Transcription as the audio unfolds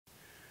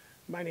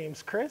My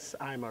name's Chris.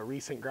 I'm a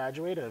recent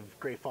graduate of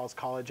Great Falls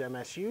College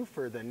MSU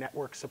for the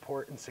Network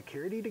Support and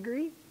Security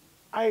degree.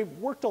 I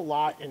worked a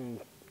lot in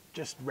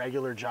just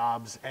regular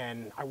jobs,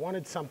 and I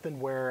wanted something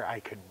where I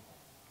could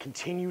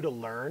continue to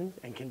learn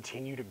and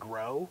continue to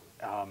grow,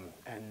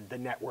 and the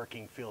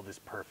networking field is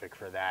perfect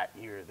for that.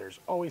 There's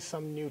always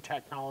some new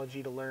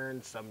technology to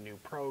learn, some new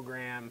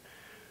program,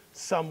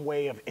 some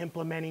way of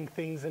implementing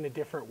things in a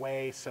different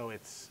way, so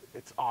it's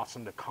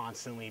awesome to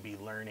constantly be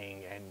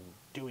learning and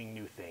doing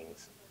new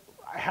things.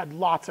 I had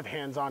lots of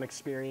hands-on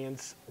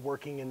experience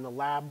working in the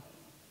lab,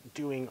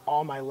 doing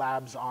all my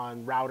labs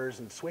on routers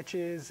and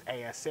switches,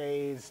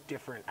 ASAs,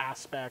 different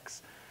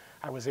aspects.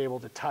 I was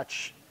able to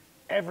touch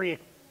every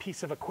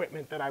piece of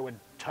equipment that I would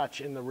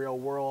touch in the real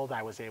world.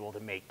 I was able to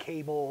make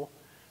cable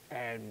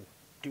and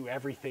do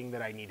everything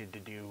that I needed to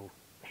do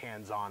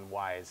hands-on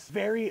wise.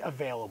 Very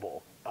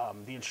available.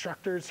 The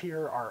instructors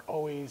here are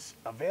always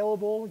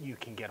available. You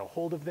can get a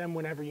hold of them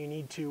whenever you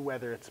need to,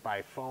 whether it's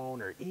by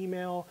phone or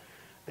email.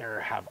 They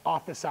have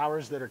office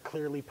hours that are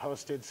clearly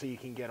posted so you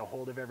can get a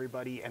hold of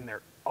everybody, and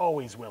they're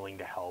always willing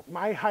to help.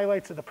 My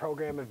highlights of the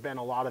program have been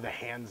a lot of the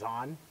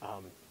hands-on.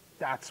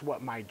 That's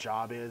what my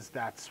job is.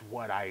 That's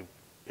what I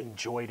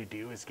enjoy to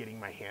do, is getting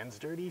my hands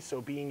dirty.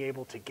 So being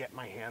able to get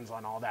my hands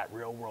on all that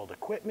real-world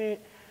equipment,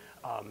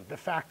 the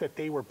fact that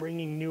they were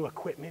bringing new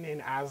equipment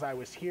in as I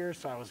was here,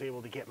 so I was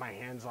able to get my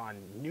hands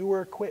on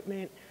newer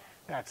equipment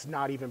that's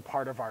not even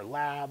part of our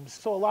labs.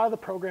 So a lot of the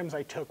programs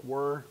I took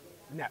were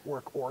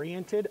network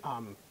oriented,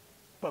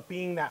 but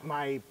being that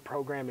my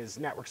program is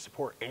network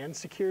support and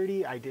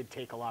security, I did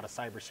take a lot of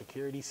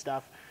cybersecurity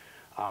stuff,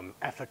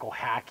 ethical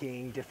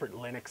hacking, different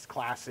Linux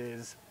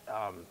classes,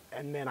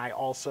 and then I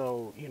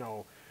also,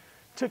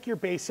 took your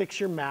basics,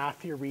 your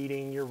math, your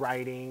reading, your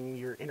writing,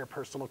 your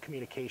interpersonal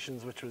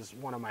communications, which was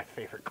one of my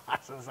favorite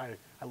classes. I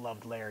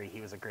loved Larry. He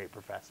was a great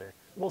professor.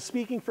 Well,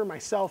 speaking for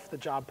myself, the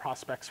job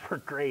prospects were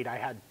great. I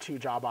had 2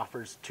 job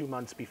offers 2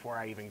 months before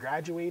I even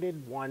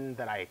graduated, one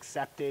that I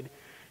accepted,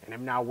 and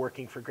I'm now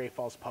working for Great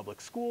Falls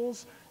Public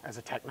Schools as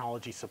a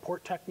technology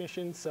support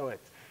technician, so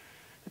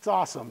it's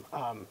awesome.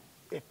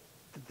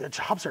 The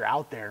jobs are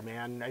out there,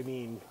 man. I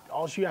mean,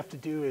 all you have to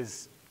do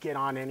is get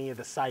on any of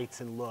the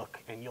sites and look,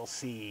 and you'll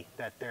see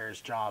that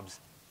there's jobs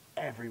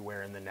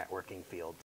everywhere in the networking field.